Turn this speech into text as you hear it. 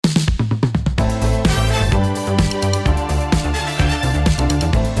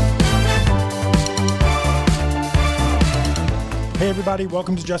everybody.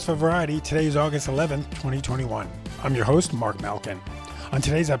 Welcome to Just for Variety. Today is August 11th, 2021. I'm your host, Mark Malkin. On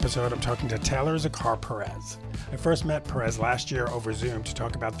today's episode, I'm talking to Taylor Zakar Perez. I first met Perez last year over Zoom to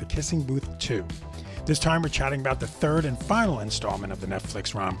talk about The Kissing Booth 2. This time, we're chatting about the third and final installment of the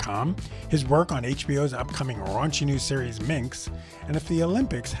Netflix rom-com, his work on HBO's upcoming raunchy new series Minx, and if the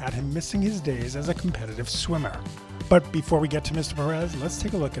Olympics had him missing his days as a competitive swimmer. But before we get to Mr. Perez, let's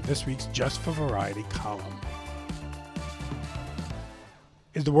take a look at this week's Just for Variety column.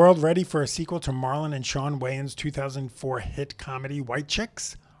 Is the world ready for a sequel to Marlon and Shawn Wayans' 2004 hit comedy White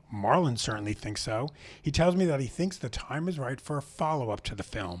Chicks? Marlon certainly thinks so. He tells me that he thinks the time is right for a follow-up to the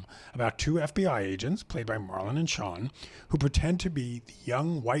film about two FBI agents, played by Marlon and Shawn, who pretend to be the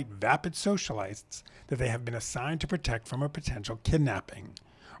young, white, vapid socialites that they have been assigned to protect from a potential kidnapping.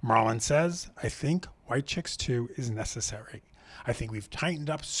 Marlon says, I think White Chicks 2 is necessary. I think we've tightened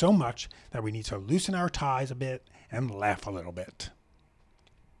up so much that we need to loosen our ties a bit and laugh a little bit.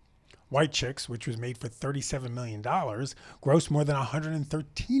 White Chicks, which was made for $37 million, grossed more than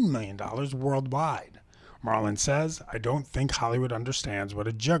 $113 million worldwide. Marlon says, I don't think Hollywood understands what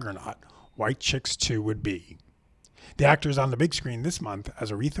a juggernaut White Chicks 2 would be. The actor is on the big screen this month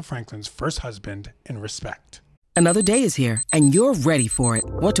as Aretha Franklin's first husband in Respect. Another day is here, and you're ready for it.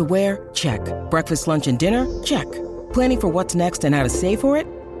 What to wear? Check. Breakfast, lunch, and dinner? Check. Planning for what's next and how to save for it?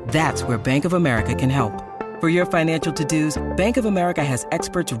 That's where Bank of America can help. For your financial to-dos, Bank of America has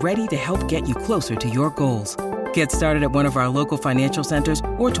experts ready to help get you closer to your goals. Get started at one of our local financial centers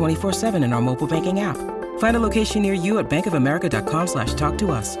or 24/7 in our mobile banking app. Find a location near you at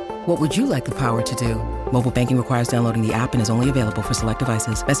bankofamerica.com/talktous. What would you like the power to do? Mobile banking requires downloading the app and is only available for select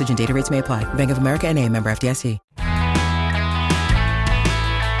devices. Message and data rates may apply. Bank of America N.A., member FDIC.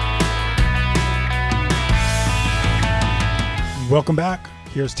 Welcome back.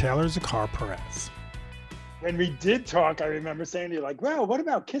 Here's Taylor Zakar Perez. When we did talk, I remember saying to you, like, well, what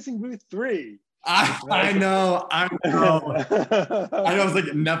about Kissing Booth 3? I know. I know. It's like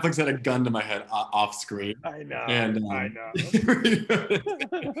Netflix had a gun to my head off screen. I know. And, I know.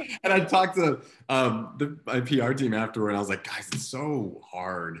 And I talked to my PR team afterward, and I was like, guys, it's so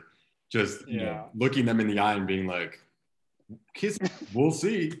hard just looking them in the eye and being like, kiss, we'll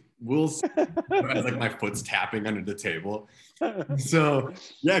see. We'll see. As like my foot's tapping under the table. So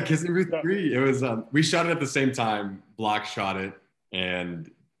yeah, Kissing Booth 3. It was we shot it at the same time. Block shot it,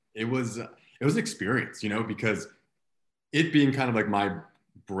 and it was an experience, because it being kind of like my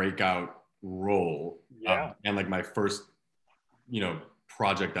breakout role, and like my first,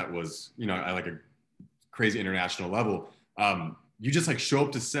 project that was, at like a crazy international level. You just like show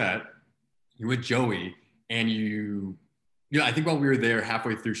up to set, you're with Joey, and I think while we were there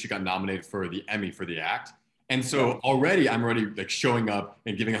halfway through, she got nominated for the Emmy for the act. And so I'm already like showing up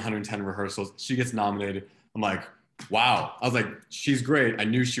and giving 110 rehearsals. She gets nominated. I'm like, wow. I was like, she's great. I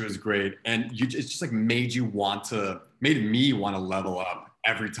knew she was great. And it's just like made me want to level up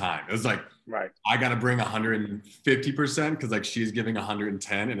every time. It was like, right, I got to bring 150% because like she's giving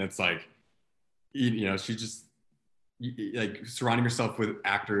 110. And it's like, she just like surrounding yourself with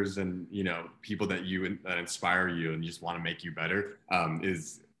actors and, people that inspire you and just want to make you better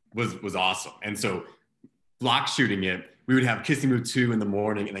was awesome. And so block shooting it, we would have Kissing Booth 2 in the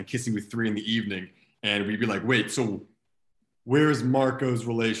morning and then Kissing Booth 3 in the evening. And we'd be like, wait, so where's Marco's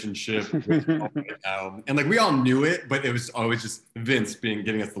relationship? And like, we all knew it, but it was always just Vince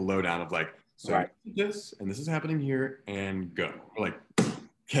giving us the lowdown of like, so right, this, and this is happening here, and go. We're like,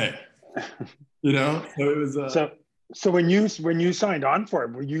 okay. So it was, So when you signed on for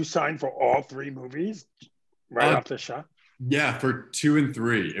it, were you signed for all three movies off the shot? Yeah, for 2 and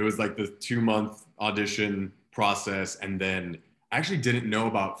 3. It was like the 2-month audition process. And then I actually didn't know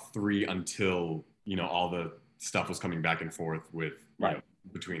about 3 until, all the stuff was coming back and forth with,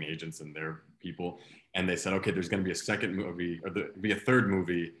 between agents and their people. And they said, okay, there's going to be a second movie, or there'll be a third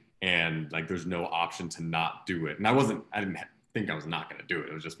movie. And like, there's no option to not do it. And I didn't think I was not going to do it.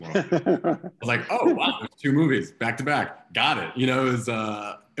 It was just more like, I was like, oh, wow, there's 2 movies back to back. Got it.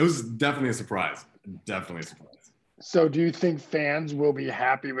 It was definitely a surprise. Definitely a surprise. So do you think fans will be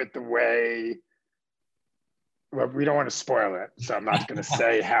happy with the way, well, we don't want to spoil it, so I'm not going to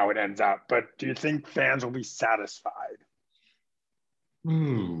say how it ends up, but do you think fans will be satisfied?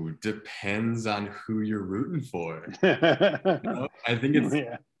 Ooh, depends on who you're rooting for. I think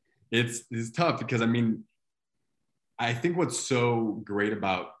it's tough because, I think what's so great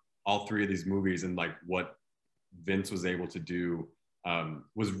about all 3 of these movies and like what Vince was able to do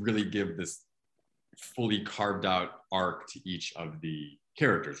was really give this fully carved out arc to each of the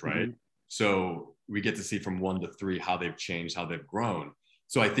characters, right? Mm-hmm. So we get to see from 1 to 3 how they've changed, how they've grown.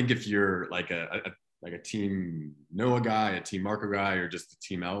 So I think if you're like a like a Team Noah guy, a Team Marco guy, or just a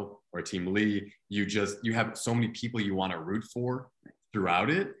Team L or a Team Lee. You have so many people you want to root for throughout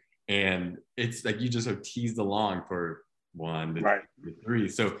it. And it's like you just are teased along for 1 to 3.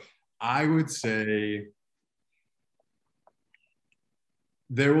 So I would say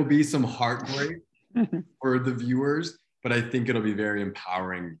there will be some heartbreak for the viewers, but I think it'll be very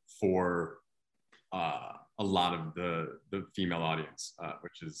empowering for a lot of the female audience,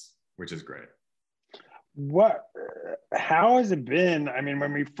 which is great. How has it been? I mean,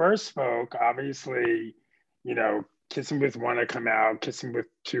 when we first spoke, obviously, you know, Kissing Booth 1 had come out, Kissing Booth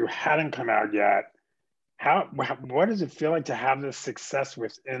 2 hadn't come out yet. What does it feel like to have this success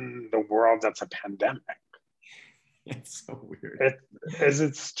within the world that's a pandemic? It's so weird.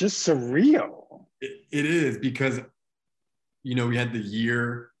 It's just surreal. It is, because, you know, I had the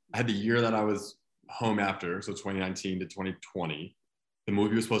year that I was home after, so 2019 to 2020. The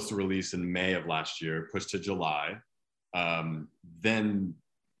movie was supposed to release in May of last year, pushed to July. Then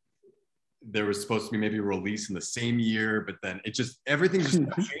there was supposed to be maybe a release in the same year, but then everything just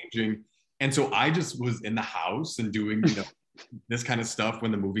kept changing. And so I just was in the house and doing, you know, this kind of stuff when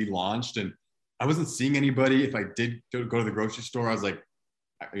the movie launched, and I wasn't seeing anybody. If I did go to the grocery store, I was like,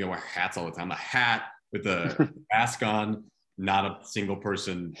 you know, wear hats all the time, a hat with a mask on, not a single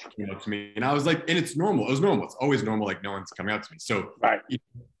person came up to me. And I was like, and it's normal. It was normal. It's always normal. Like, no one's coming up to me. So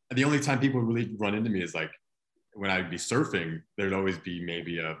the only time people really run into me is like when I'd be surfing, there'd always be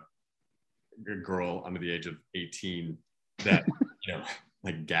maybe a girl under the age of 18 that, you know,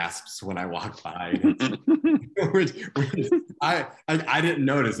 like gasps when I walk by. which I didn't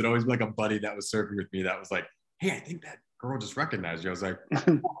notice. It'd always be like a buddy that was surfing with me that was like, hey, I think that girl just recognized you. I was like,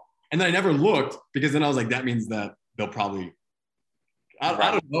 and then I never looked, because then I was like, that means that they'll probably,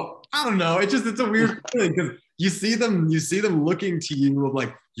 I don't know. It's a weird feeling, because you see them looking to you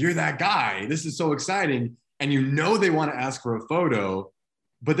like, you're that guy. This is so exciting. And you know they want to ask for a photo,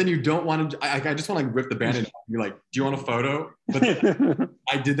 but then you don't want to. I just want to like rip the bandage off and be like, do you want a photo? But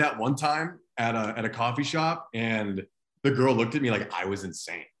I did that one time at a coffee shop, and the girl looked at me like I was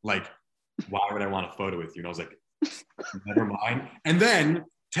insane. Like, why would I want a photo with you? And I was like, never mind. And then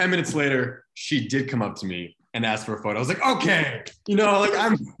 10 minutes later, she did come up to me and asked for a photo. I was like, okay, you know, like I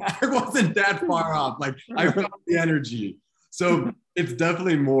wasn't that far off. Like, I felt the energy. So it's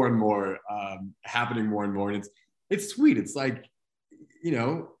definitely more and more happening more and more. And it's sweet. It's like, you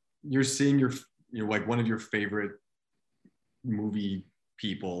know, you're seeing you're like one of your favorite movie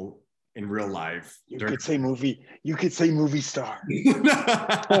people in real life. You could say movie star.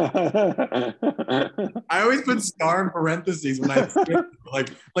 I always put star in parentheses when I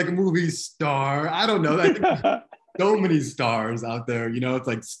like a movie star. I don't know. I think so many stars out there, you know, it's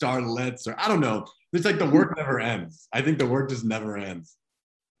like starlets, or I don't know. It's like the work never ends. I think the work just never ends.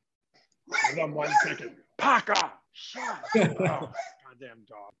 Hold on 1 second. Paca! Shut up. Oh, goddamn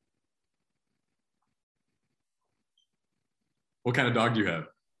dog. What kind of dog do you have?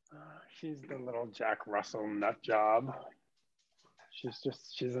 She's the little Jack Russell nut job.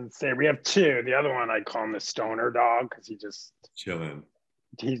 She's insane. We have 2. The other one, I call him the stoner dog, because he's just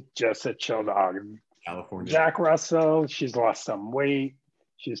a chill dog. California. Jack Russell, she's lost some weight.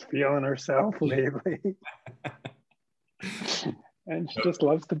 She's feeling herself lately. And she just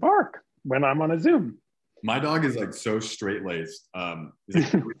loves to bark when I'm on a Zoom. My dog is like so straight-laced.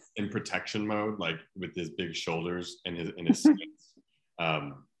 He's like in protection mode, like with his big shoulders and his stance.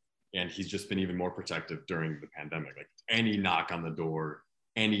 And he's just been even more protective during the pandemic. Like any knock on the door,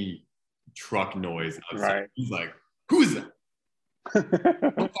 any truck noise outside, he's like, "Who is that?"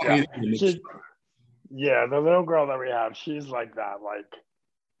 Yeah, the little girl that we have, she's like that. Like,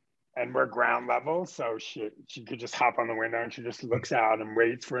 and we're ground level, so she could just hop on the window and she just looks out and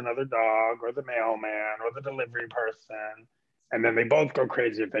waits for another dog or the mailman or the delivery person. And then they both go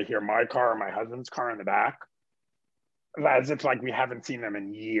crazy if they hear my car or my husband's car in the back, as if like we haven't seen them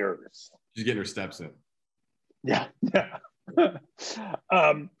in years. She's getting her steps in. Yeah.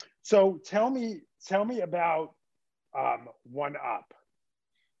 So tell me about One Up.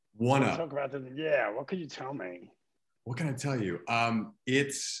 One Up. Talk about this. Yeah. What could you tell me? What can I tell you?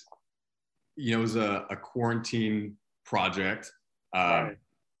 It's, you know, it was a quarantine project,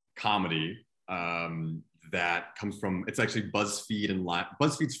 comedy that comes from, it's actually BuzzFeed and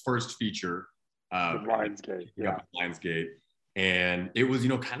BuzzFeed's first feature. Lionsgate. Yeah. Lionsgate. And it was, you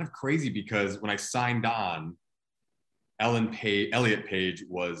know, kind of crazy because when I signed on, Elliot Page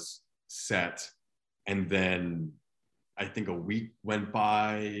was set. And then I think a week went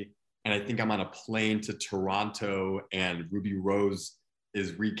by, and I think I'm on a plane to Toronto, and Ruby Rose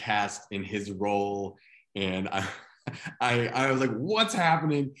is recast in his role. And I was like, what's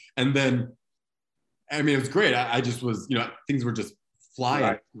happening? And then I mean, it was great. I just was, things were just flying.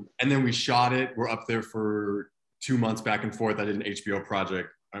 Right. And then we shot it. We're up there for 2 months back and forth. I did an HBO project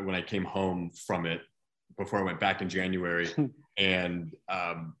when I came home from it before I went back in January. and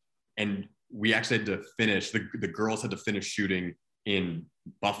we actually had to finish, the girls had to finish shooting in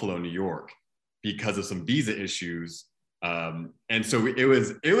Buffalo, New York because of some visa issues. And so it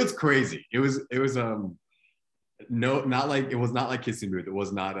was crazy. It was not like Kissing Booth. It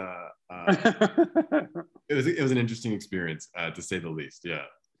was not it was an interesting experience, to say the least. Yeah.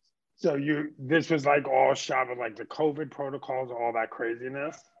 So this was like all shot with like the COVID protocols, all that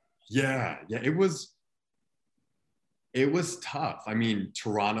craziness. Yeah. It was tough. I mean,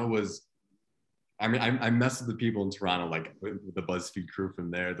 Toronto was, I messed with the people in Toronto, like with the BuzzFeed crew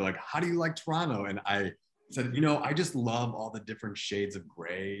from there. They're like, how do you like Toronto? And I said, I just love all the different shades of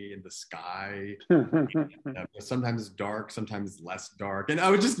gray in the sky. Sometimes it's dark, sometimes it's less dark. And I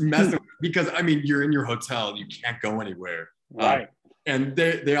was just messing with, because you're in your hotel and you can't go anywhere. Right. And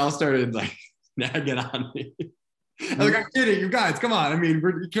they all started like nagging on me. I was like, I'm kidding, you guys, come on.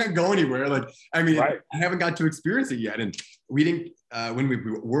 You can't go anywhere. Like, right. I haven't got to experience it yet. And we didn't, when we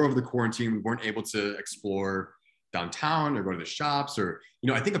were over the quarantine, we weren't able to explore downtown or go to the shops or,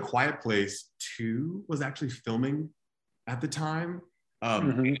 I think A Quiet Place 2 was actually filming at the time.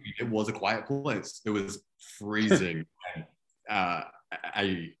 It was a quiet place. It was freezing. I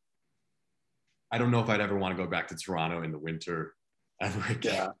don't know if I'd ever want to go back to Toronto in the winter ever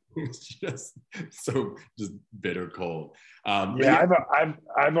again. Yeah. It's just bitter cold.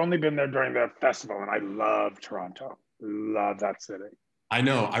 I've only been there during the festival, and I love Toronto. Love that city. I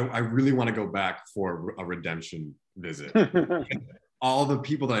know. I really want to go back for a redemption visit. All the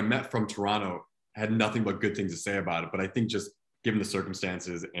people that I met from Toronto had nothing but good things to say about it. But I think just given the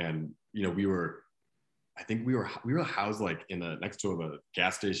circumstances, and we were housed like next to a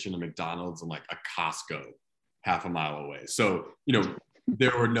gas station, a McDonald's, and like a Costco half a mile away. So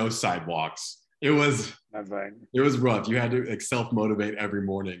there were no sidewalks. It was rough. You had to like self-motivate every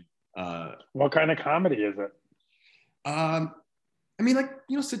morning. What kind of comedy is it?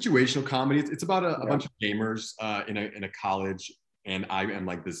 Situational comedy. It's about a bunch of gamers in a college, and I am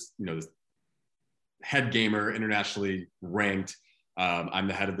like this, this head gamer, internationally ranked. I'm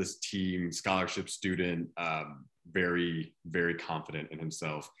the head of this team, scholarship student, very, very confident in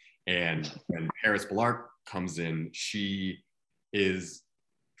himself. And when Paris Blart comes in, she is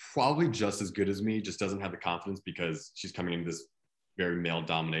probably just as good as me, just doesn't have the confidence because she's coming into this very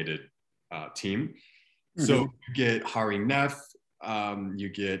male-dominated team. Mm-hmm. So you get Hari Nef, you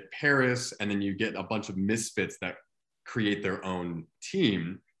get Paris, and then you get a bunch of misfits that create their own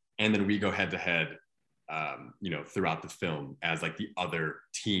team. And then we go head-to-head, throughout the film as like the other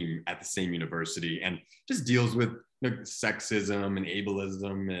team at the same university, and just deals with sexism and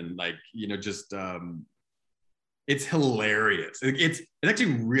ableism and it's hilarious. It's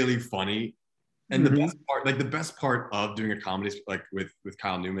actually really funny. And the best part of doing a comedy like with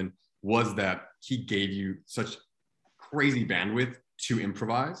Kyle Newman was that he gave you such crazy bandwidth to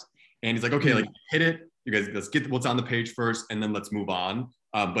improvise. And he's like, okay, like hit it. You guys, let's get what's on the page first, and then let's move on.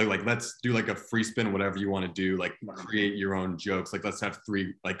 But like, let's do like a free spin, whatever you want to do, like create your own jokes. Like, let's have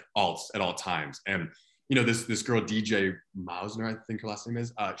 3 like alts at all times. And this girl, DJ Mausner, I think her last name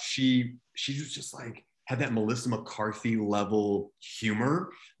is, she was just like, had that Melissa McCarthy level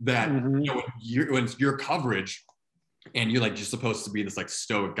humor that, when it's your coverage and you're supposed to be this like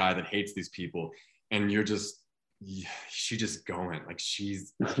stoic guy that hates these people, and she's just going, like,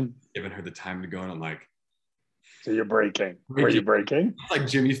 she's giving her the time to go. And I'm like, so you're breaking. Were you breaking? It's like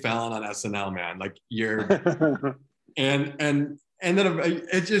Jimmy Fallon on SNL, man. Like you're, and then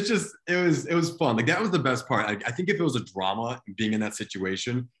it was fun. Like that was the best part. I think if it was a drama, being in that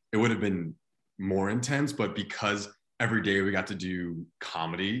situation, it would have been more intense. But because every day we got to do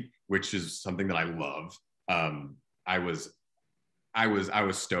comedy, which is something that I love, I was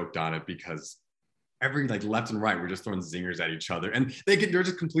stoked on it because every like left and right, we're just throwing zingers at each other, and they're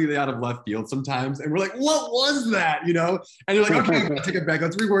just completely out of left field sometimes, and we're like, what was that, And you're like, okay, let's take it back,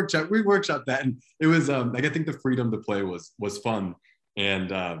 let's reworkshop that. And it was I think the freedom to play was fun,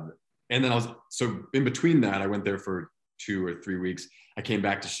 and then I was, so in between that, I went there for 2 or 3 weeks. I came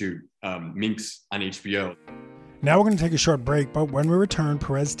back to shoot Minx on HBO. Now we're going to take a short break, but when we return,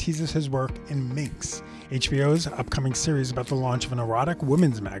 Perez teases his work in Minx, HBO's upcoming series about the launch of an erotic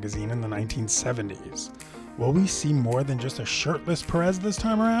women's magazine in the 1970s. Will we see more than just a shirtless Perez this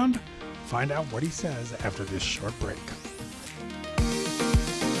time around? Find out what he says after this short break.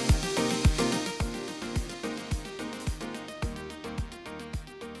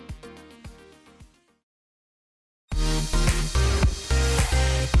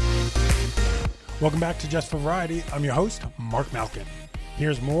 Welcome back to Just for Variety. I'm your host, Mark Malkin.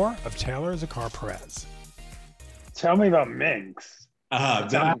 Here's more of Taylor Zakar Perez. Tell me about Minx.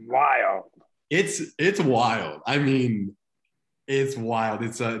 That's wild. It's wild. I mean, it's wild.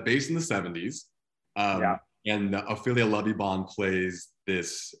 It's based in the 70s. And Ophelia Lovibond plays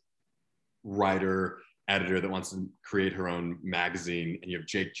this writer, editor that wants to create her own magazine, and you have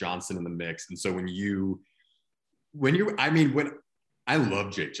Jake Johnson in the mix. And so when I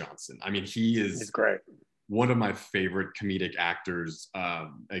love Jake Johnson. I mean, he's great. One of my favorite comedic actors.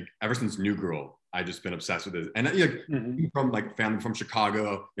 Like ever since New Girl, I just been obsessed with it. And from like family from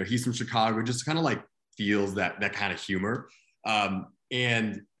Chicago, he's from Chicago, just kind of like feels that kind of humor.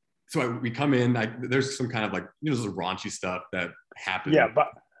 And so we come in. There's some kind of like there's raunchy stuff that happens. Yeah, but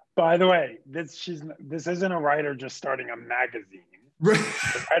by the way, this isn't a writer just starting a magazine.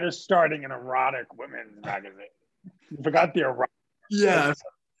 The writer's starting an erotic women's magazine. You forgot the erotic. Yeah,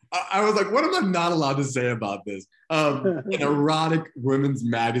 I was like, what am I not allowed to say about this? An erotic women's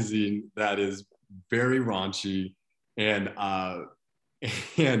magazine that is very raunchy, and so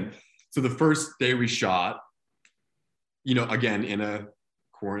the first day we shot, again in a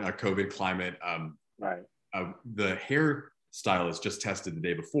COVID climate, the hairstylist just tested the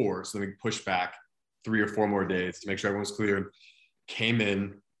day before, so then we pushed back 3 or 4 more days to make sure everyone was clear. Came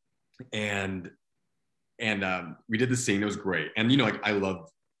in and we did the scene. It was great. And, I love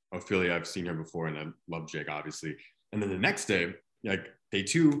Ophelia. I've seen her before, and I love Jake, obviously. And then the next day, like day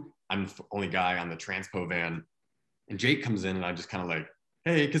 2, I'm the only guy on the transpo van. And Jake comes in, and I'm just kind of like,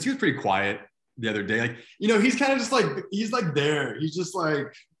 hey, because he was pretty quiet the other day. Like, he's kind of just like, he's like there. He's just like,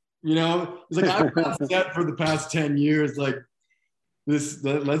 he's like, I've been on set for the past 10 years. Like, let's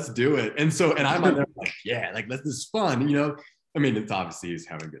do it. And I'm on there like, yeah, like, this is fun, I mean, it's obviously he's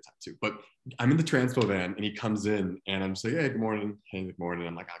having a good time too, but I'm in the transpo van and he comes in and I'm just like, hey, good morning. Hey, good morning.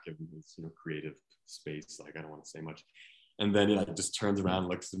 I'm like, I'll give him his, creative space. Like, I don't want to say much. And then he just turns around,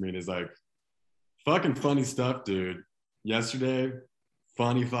 looks at me and is like, fucking funny stuff, dude. Yesterday,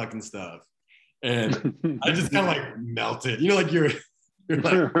 funny fucking stuff. And I just kind of like melted, like you're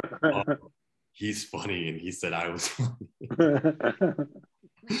like, oh, he's funny. And he said I was funny.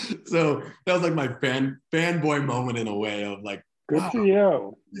 So that was like my fanboy moment in a way of like, good for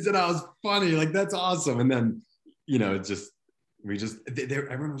you. He said I was funny. Like, that's awesome. And then, everyone was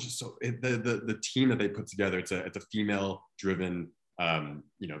just so, the team that they put together, it's a female driven,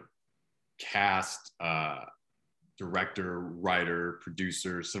 cast, director, writer,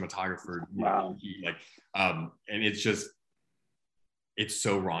 producer, cinematographer. Wow. And it's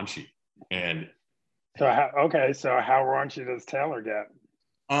so raunchy. And so how raunchy does Taylor get?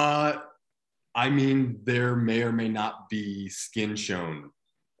 I mean, there may or may not be skin shown.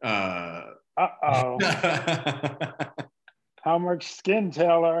 Uh-oh. How much skin,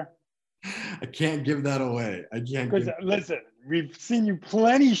 Taylor? I can't give that away. Listen, we've seen you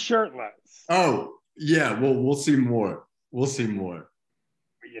plenty shirtless. Oh, yeah. Well, we'll see more. Were you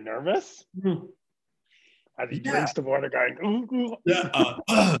nervous? As he drinks the water going, ooh.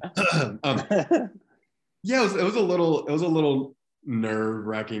 Yeah, it was a little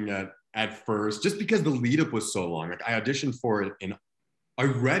nerve-wracking at first, just because the lead-up was so long. Like, I auditioned for it and I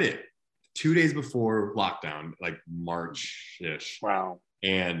read it 2 days before lockdown, like March-ish. Wow.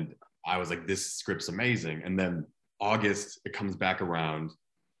 And I was like, this script's amazing. And then August, it comes back around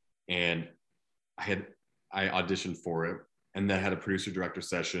and I auditioned for it, and then I had a producer-director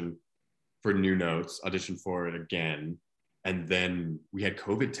session for new notes, auditioned for it again. And then we had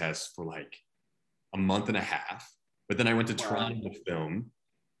COVID tests for like a month and a half. But then I went to Toronto to film,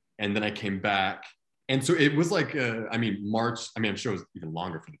 and then I came back. And so it was like, March, I'm sure it was even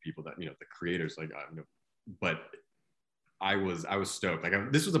longer for the people that, the creators, but I was stoked.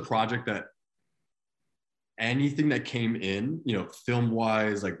 Like, this was a project that anything that came in, film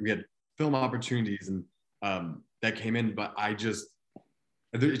wise, like we had film opportunities and that came in, but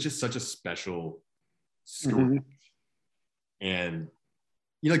it's just such a special story. Mm-hmm. And,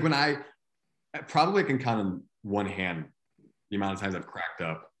 like when I probably can count on one hand the amount of times I've cracked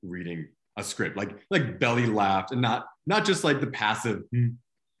up reading a script, like belly laughed, and not just like the passive and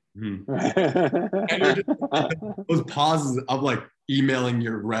just, those pauses of like emailing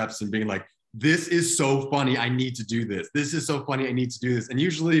your reps and being like, this is so funny, I need to do this. This is so funny, I need to do this. And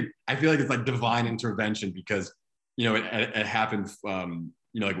usually I feel like it's like divine intervention because, it happened,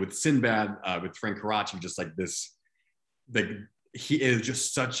 like with Sinbad, with Frank Karachi, just like this, like he is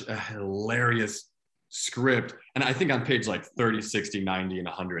just such a hilarious script. And I think on page like 30, 60, 90, and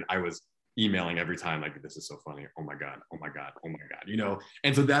 100, I was emailing every time, like, this is so funny. Oh my God, oh my God, oh my God,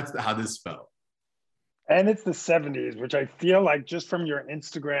 And so that's how this felt. And it's the 70s, which I feel like just from your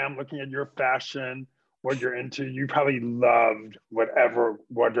Instagram, looking at your fashion, what you're into, you probably loved whatever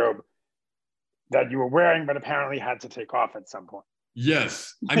wardrobe that you were wearing, but apparently had to take off at some point.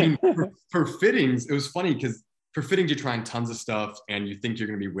 Yes. I mean, for fittings, it was funny because for fittings, you try on tons of stuff and you think you're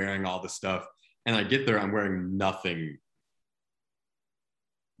going to be wearing all the stuff. And I get there, I'm wearing nothing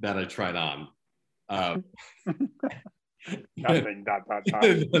that I tried on. Nothing, dot. That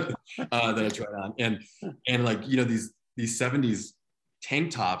I tried on. And like, you know, these 70s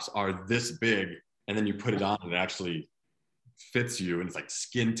tank tops are this big, and then you put it on and it actually fits you, and it's like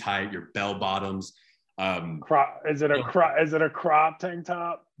skin tight, your bell bottoms. Is it a crop tank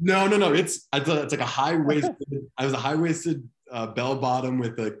top? No. It's like a high-waisted, I was a high-waisted bell bottom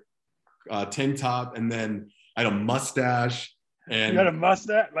with a tank top, and then I had a mustache. And you had a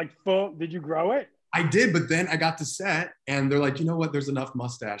mustache, like full, did you grow it? I did, but then I got to set and they're like, you know what, there's enough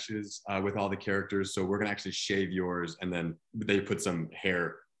mustaches with all the characters, so we're gonna actually shave yours. And then they put some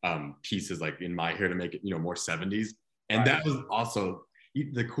hair pieces like in my hair to make it, you know, more 70s. And right. That was also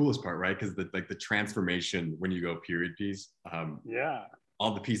the coolest part, right? Because the transformation when you go period piece, yeah,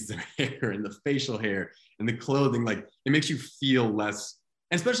 all the pieces of hair and the facial hair and the clothing, like it makes you feel less,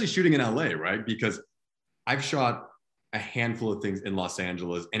 and especially shooting in LA, right? Because I've shot a handful of things in Los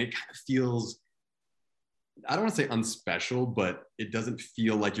Angeles and it kind of feels, I don't want to say unspecial, but it doesn't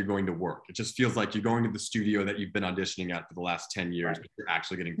feel like you're going to work. It just feels like you're going to the studio that you've been auditioning at for the last 10 years, right. But you're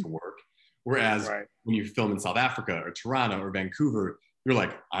actually getting to work. Whereas right. When you film in South Africa or Toronto or Vancouver, you're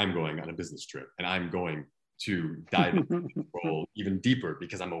like, I'm going on a business trip and I'm going to dive into the role even deeper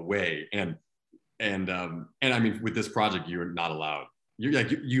because I'm away. And I mean, with this project, you're not allowed. You're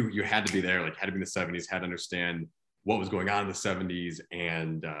like, you had to be there, like had to be in the 70s, had to understand what was going on in the 70s,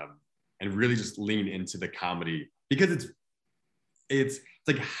 and really just lean into the comedy because it's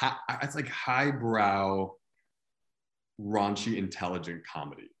like highbrow, raunchy, intelligent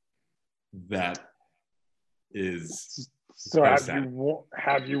comedy that is. So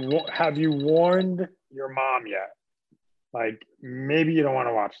have you warned your mom yet? Like maybe you don't want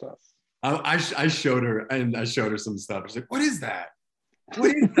to watch this. I showed her and I showed her some stuff. She's like, "What is that?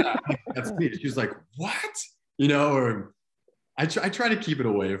 What is that?" That's me. She was like, "What?" You know, or. I try to keep it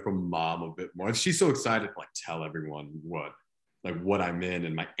away from mom a bit more. She's so excited to like tell everyone what I'm in,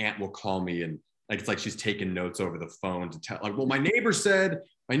 and my aunt will call me and like it's like she's taking notes over the phone to tell like, well, my neighbor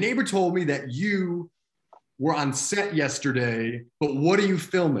told me that you were on set yesterday, but what are you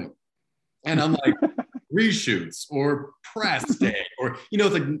filming? And I'm like, reshoots or press day, or you know,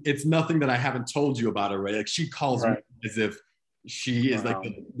 it's like it's nothing that I haven't told you about already. Like she calls right. me as if she is like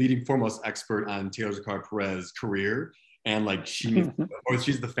the leading foremost expert on Taylor Zakhar Perez's career. And like she's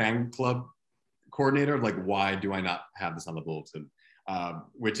the fan club coordinator. Like, why do I not have this on the bulletin?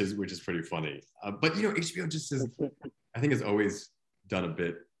 Which is pretty funny. But you know, HBO just is, I think, has always done a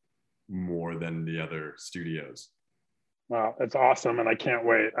bit more than the other studios. Well, it's awesome, and I can't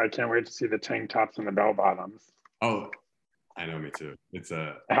wait. I can't wait to see the tank tops and the bell bottoms. Oh, I know, me too. It's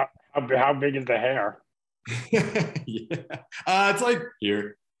how big is the hair? Yeah, it's like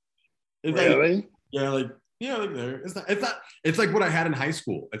here. It's really? Like, yeah, like. Yeah, like there. It's like what I had in high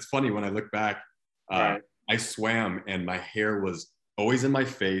school. It's funny when I look back. Right. I swam and my hair was always in my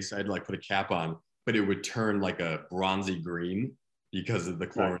face. I had to like put a cap on, but it would turn like a bronzy green because of the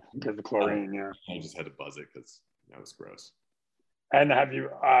chlorine. Right. Because of the chlorine, yeah. I just had to buzz it because it's gross. And have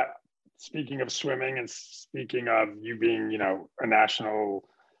you, speaking of swimming and speaking of you being, you know, a national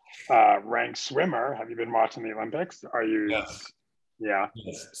ranked swimmer, have you been watching the Olympics? Are you? Yes. Yeah.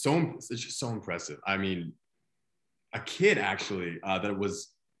 Yes. It's just so impressive. I mean, a kid actually that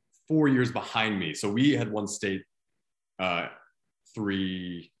was 4 years behind me. So we had won state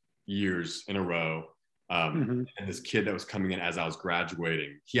 3 years in a row. And this kid that was coming in as I was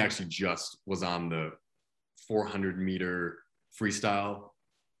graduating, he actually just was on the 400-meter freestyle.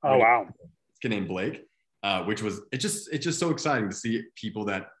 Oh, wow. This kid named Blake, which was, it's just so exciting to see people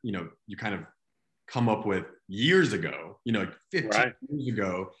that, you know, you kind of come up with years ago, you know, like 15 right. years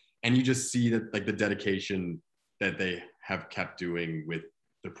ago. And you just see that like the dedication that they have kept doing with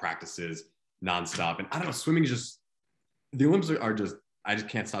the practices nonstop. And I don't know, swimming is just, the Olympics are just, I just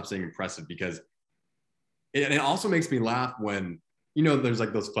can't stop saying impressive because it also makes me laugh when, you know, there's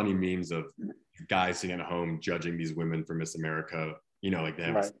like those funny memes of guys sitting at home judging these women for Miss America, you know, like they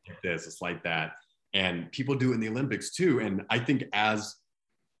have right. like this, it's like that. And people do it in the Olympics too. And I think as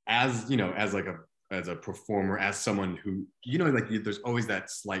you know, as a performer, as someone who, you know, like there's always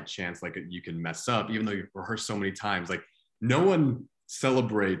that slight chance like you can mess up, even though you've rehearsed so many times. Like no one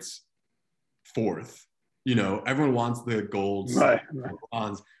celebrates fourth, you know, everyone wants the golds, right.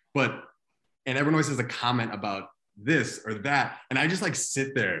 bronze, but and everyone always has a comment about this or that. And I just like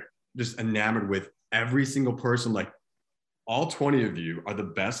sit there just enamored with every single person. Like all 20 of you are the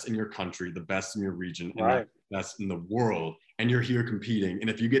best in your country, the best in your region, and the best in the world. And you're here competing. And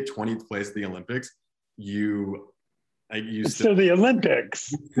if you get 20th place at the Olympics, it's still the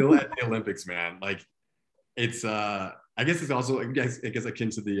Olympics. Still at the Olympics, man. Like it's I guess it's also I guess akin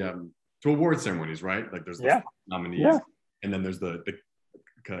to the to award ceremonies, right? Like there's the nominees, and then there's the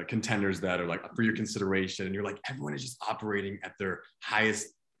contenders that are like for your consideration, and you're like, everyone is just operating at their highest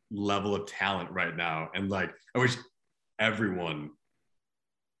level of talent right now. And like I wish everyone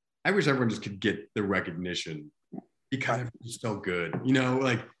just could get the recognition because everyone's so good. You know,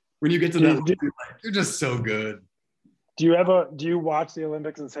 like when you get to that level, you're just so good. Do you watch the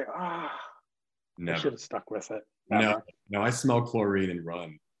Olympics and say, I should have stuck with it? Never. No, I smell chlorine and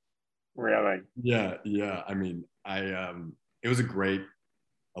run. Really? Yeah. I mean, it was a great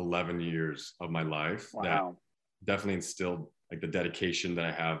 11 years of my life that definitely instilled like the dedication that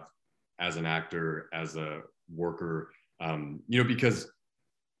I have as an actor, as a worker, because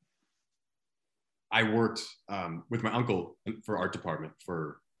I worked with my uncle for art department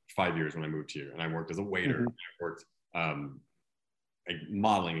for 5 years when I moved here, and I worked as a waiter. Mm-hmm. I worked like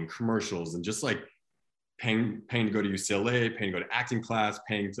modeling and commercials, and just like paying to go to UCLA, paying to go to acting class,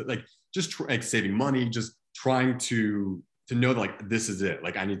 paying to like just like saving money, just trying to know that like this is it.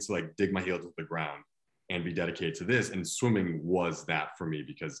 Like I need to like dig my heels into the ground and be dedicated to this. And swimming was that for me,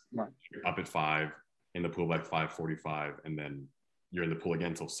 because you're up at 5 in the pool like 5:45, and then you're in the pool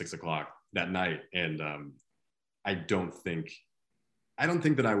again until 6 o'clock that night. And I don't think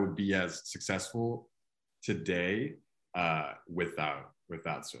that I would be as successful today without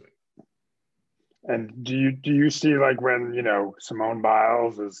swimming. And do you see like when, Simone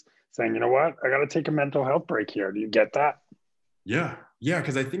Biles is saying, you know what, I got to take a mental health break here. Do you get that? Yeah.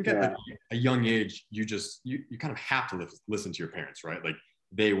 Because I think at a young age, you kind of have to listen to your parents, right? Like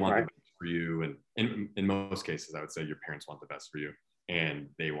they want the best for you. And in most cases, I would say your parents want the best for you, and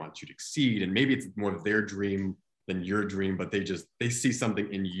they want you to exceed. And maybe it's more of their dream than your dream, but they see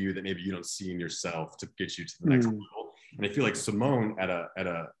something in you that maybe you don't see in yourself to get you to the next level. And I feel like Simone at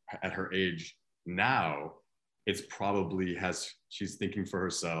her age now, it's probably she's thinking for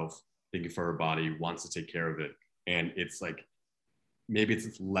herself, thinking for her body, wants to take care of it. And it's like, maybe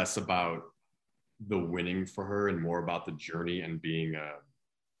it's less about the winning for her and more about the journey and being a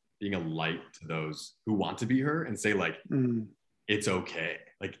light to those who want to be her, and say like, it's okay.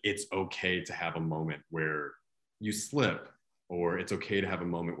 Like it's okay to have a moment where you slip, or it's okay to have a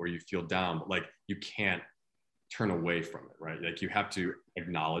moment where you feel down, but like you can't turn away from it, right? Like you have to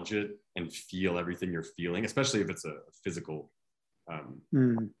acknowledge it and feel everything you're feeling, especially if it's a physical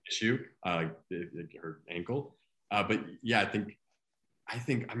issue, her ankle. But yeah,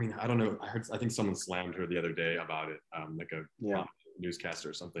 I mean, I don't know. I think someone slammed her the other day about it, like a newscaster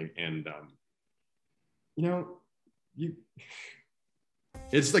or something. And,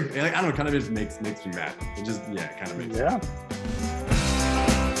 it's like, I don't know, kind of just makes me mad. It just, it kind of makes me mad.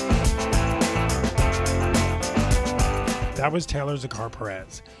 That was Taylor Zakar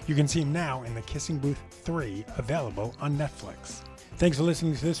Perez. You can see him now in The Kissing Booth 3, available on Netflix. Thanks for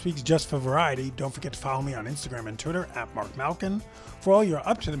listening to this week's Just for Variety. Don't forget to follow me on Instagram and Twitter @MarkMalkin. For all your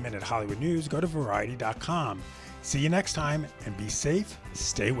up-to-the-minute Hollywood news, go to Variety.com. See you next time, and be safe,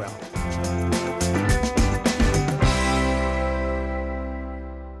 stay well.